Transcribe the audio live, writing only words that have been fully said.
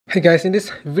Hey guys, in this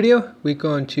video we're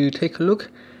going to take a look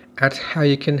at how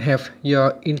you can have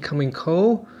your incoming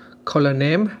call caller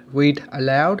name read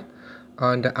aloud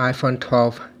on the iPhone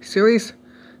 12 series.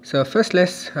 So first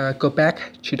let's go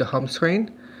back to the home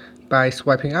screen by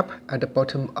swiping up at the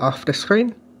bottom of the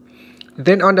screen.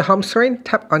 Then on the home screen,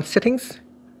 tap on settings.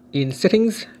 In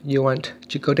settings you want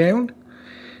to go down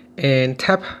and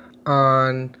tap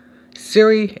on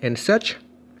Siri and search.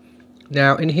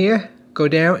 Now in here, go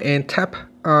down and tap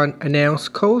on announce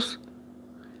calls.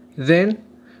 Then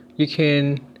you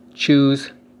can choose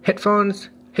headphones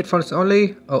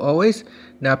only or always.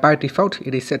 Now by default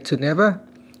it is set to never,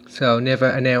 so never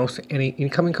announce any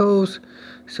incoming calls.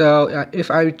 So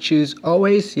if I choose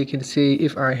always, you can see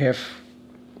if I have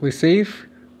received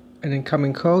an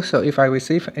incoming call. So if I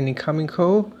receive an incoming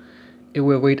call, it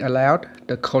will read aloud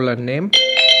the caller name.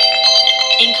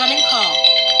 Incoming call.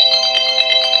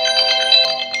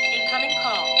 Incoming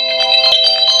call.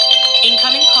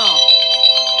 Incoming call.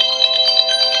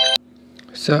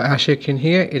 So as you can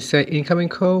hear, it says incoming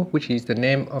call, which is the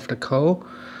name of the call,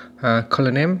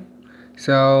 caller name.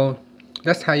 So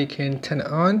that's how you can turn it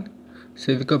on.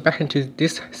 So if you go back into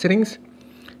this settings,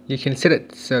 you can set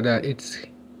it so that it's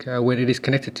when it is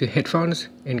connected to headphones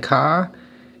in car,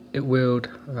 it will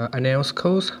announce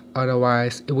calls,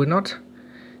 otherwise it will not.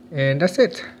 And that's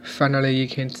it. Finally, you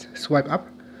can swipe up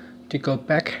to go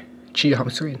back to your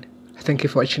home screen. Thank you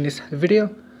for watching this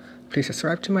video. Please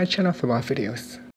subscribe to my channel for more videos.